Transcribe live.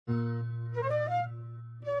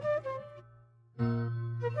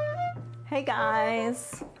Hey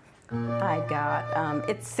guys,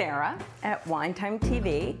 it's Sarah at Wine Time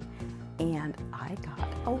TV, and I got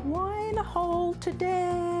a wine haul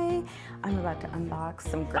today. I'm about to unbox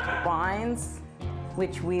some great wines,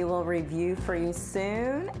 which we will review for you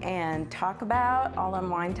soon and talk about all on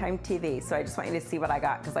Wine Time TV. So I just want you to see what I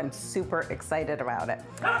got because I'm super excited about it.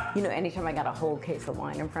 You know, anytime I got a whole case of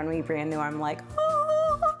wine in front of me, brand new, I'm like,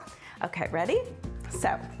 oh. Okay, ready?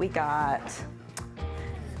 So we got,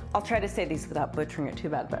 I'll try to say these without butchering it too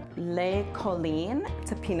bad, but Les Collines.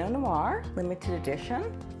 It's a Pinot Noir, limited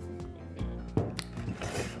edition.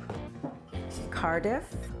 Cardiff,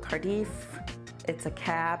 it's a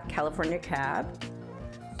cab, California cab.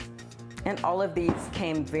 And all of these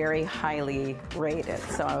came very highly rated,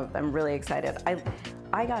 so I'm really excited.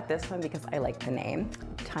 I got this one because I like the name.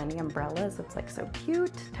 Tiny Umbrellas, it's like so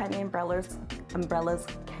cute. Tiny Umbrellas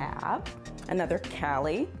cab. Another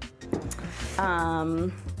Cali.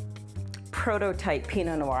 Prototype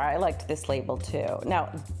Pinot Noir. I liked this label too.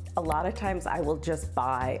 Now, a lot of times I will just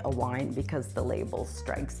buy a wine because the label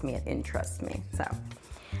strikes me, it interests me. So,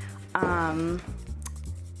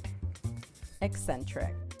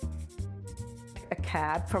 Eccentric. A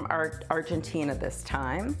cab from Argentina this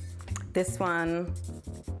time. This one,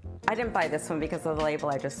 I didn't buy this one because of the label.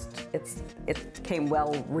 It came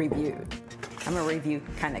well reviewed. I'm a review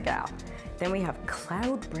kind of gal. Then we have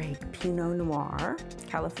Cloudbreak Pinot Noir,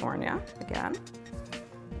 California, again.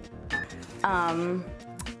 And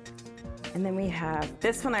then we have,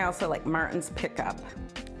 this one I also like, Martin's Pickup.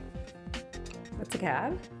 That's a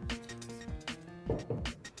cab.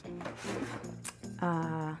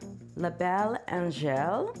 La Belle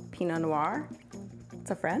Angèle Pinot Noir. It's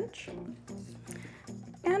a French.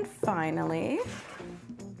 And finally,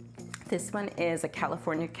 this one is a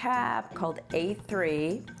California cab called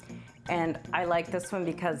A3. And I like this one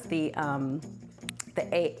because the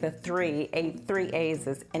three A's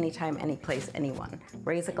is anytime, any place, anyone.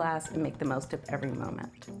 Raise a glass and make the most of every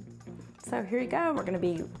moment. So here you go. We're gonna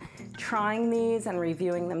be trying these and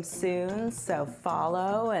reviewing them soon. So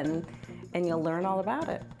follow and you'll learn all about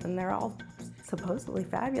it. And they're all supposedly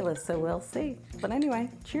fabulous, so we'll see. But anyway,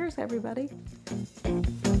 cheers everybody.